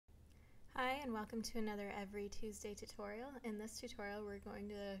and welcome to another Every Tuesday tutorial. In this tutorial we're going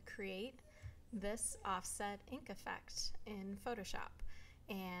to create this offset ink effect in Photoshop,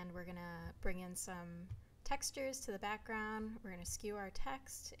 and we're going to bring in some textures to the background, we're going to skew our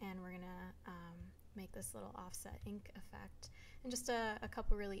text, and we're going to make this little offset ink effect in just a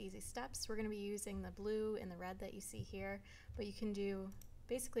couple really easy steps. We're going to be using the blue and the red that you see here, but you can do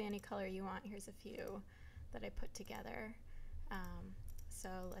basically any color you want. Here's a few that I put together. So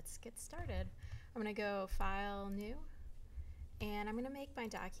let's get started. I'm going to go File, New, and I'm going to make my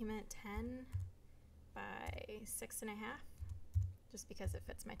document 10 by 6.5, just because it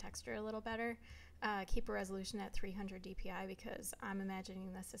fits my texture a little better. Keep a resolution at 300 dpi because I'm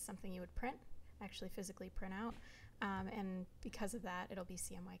imagining this is something you would print, actually physically print out, and because of that it'll be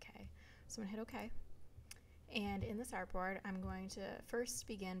CMYK. So I'm going to hit OK. And in this artboard I'm going to first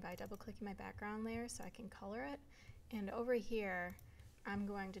begin by double clicking my background layer so I can color it, and over here I'm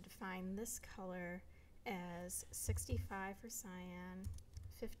going to define this color as 65 for cyan,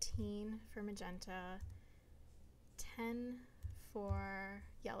 15 for magenta, 10 for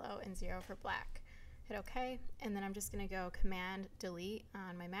yellow, and 0 for black. Hit OK, and then I'm just going to go Command Delete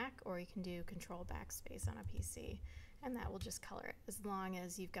on my Mac, or you can do Control Backspace on a PC, and that will just color it as long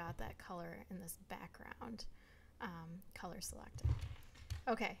as you've got that color in this background color selected.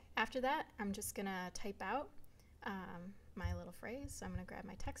 Okay, after that I'm just going to type out my little phrase. So I'm going to grab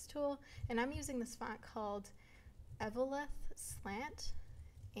my text tool, and I'm using this font called Eveleth Slant,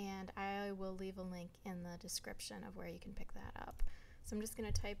 and I will leave a link in the description of where you can pick that up. So I'm just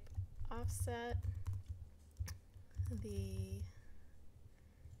going to type offset the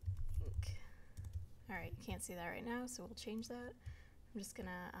ink. Alright, you can't see that right now, so we'll change that. I'm just going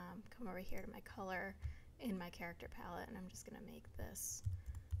to come over here to my color in my character palette, and I'm just going to make this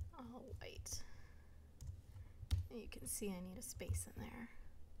all white. You can see I need a space in there.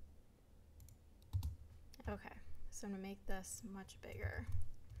 Okay, so I'm going to make this much bigger.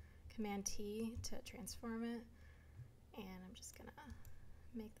 Command T to transform it, and I'm just going to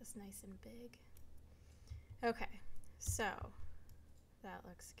make this nice and big. Okay, so that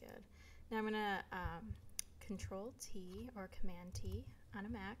looks good. Now I'm going to Control T or Command T on a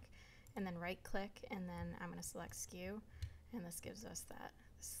Mac, and then right click, and then I'm going to select Skew, and this gives us that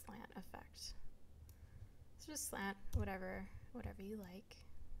slant effect. So just slant whatever you like.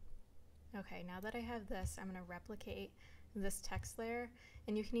 Okay, now that I have this, I'm going to replicate this text layer,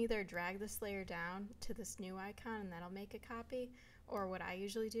 and you can either drag this layer down to this new icon and that'll make a copy, or what I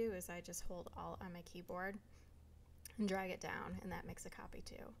usually do is I just hold Alt on my keyboard and drag it down, and that makes a copy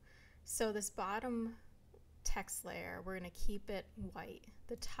too. So this bottom text layer, we're going to keep it white.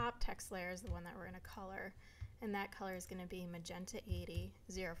 The top text layer is the one that we're going to color, and that color is going to be magenta 80,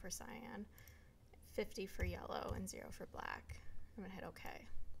 0 for cyan, 50 for yellow, and 0 for black. I'm going to hit OK.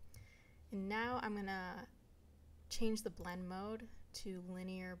 And now I'm going to change the blend mode to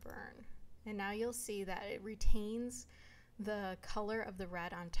linear burn. And now you'll see that it retains the color of the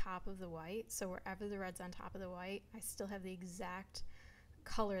red on top of the white. So wherever the red's on top of the white, I still have the exact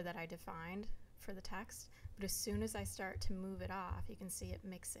color that I defined for the text. But as soon as I start to move it off, you can see it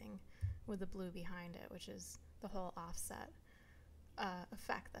mixing with the blue behind it, which is the whole offset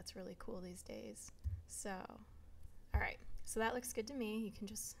effect that's really cool these days. So, alright, so that looks good to me. You can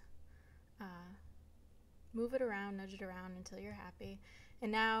just move it around, nudge it around until you're happy.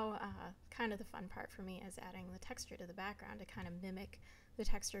 And now, kind of the fun part for me is adding the texture to the background to kind of mimic the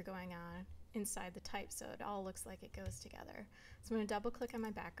texture going on inside the type, so it all looks like it goes together. So I'm going to double click on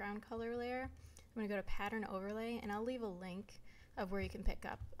my background color layer. I'm going to go to Pattern Overlay, and I'll leave a link of where you can pick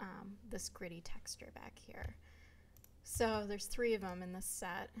up this gritty texture back here. So there's 3 of them in this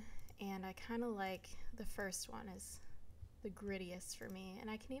set, and I kind of like the first one is the grittiest for me,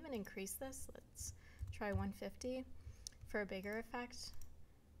 and I can even increase this. Let's try 150 for a bigger effect.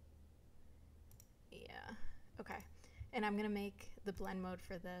 Yeah, okay. And I'm going to make the blend mode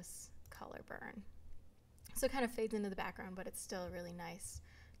for this color burn. So it kind of fades into the background, but it's still a really nice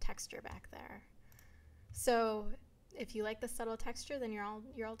texture back there. So if you like the subtle texture, then you're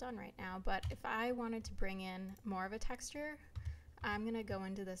all done right now. But if I wanted to bring in more of a texture, I'm going to go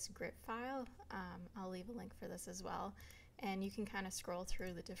into this grit file. I'll leave a link for this as well. And you can kind of scroll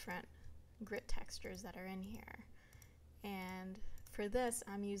through the different grit textures that are in here. And for this,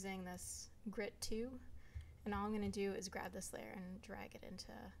 I'm using this Grit 2. And all I'm going to do is grab this layer and drag it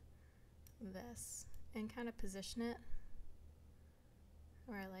into this and kind of position it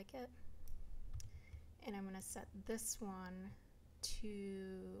where I like it. And I'm going to set this one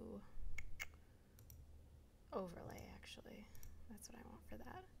to overlay, actually. That's what I want for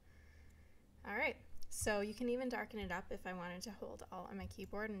that. Alright, so you can even darken it up if I wanted to hold Alt on my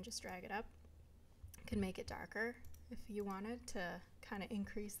keyboard and just drag it up. could make it darker if you wanted to kind of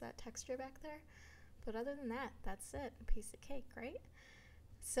increase that texture back there. But other than that, that's it. A piece of cake, right?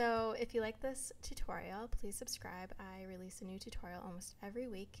 So if you like this tutorial, please subscribe. I release a new tutorial almost every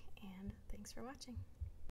week, and thanks for watching.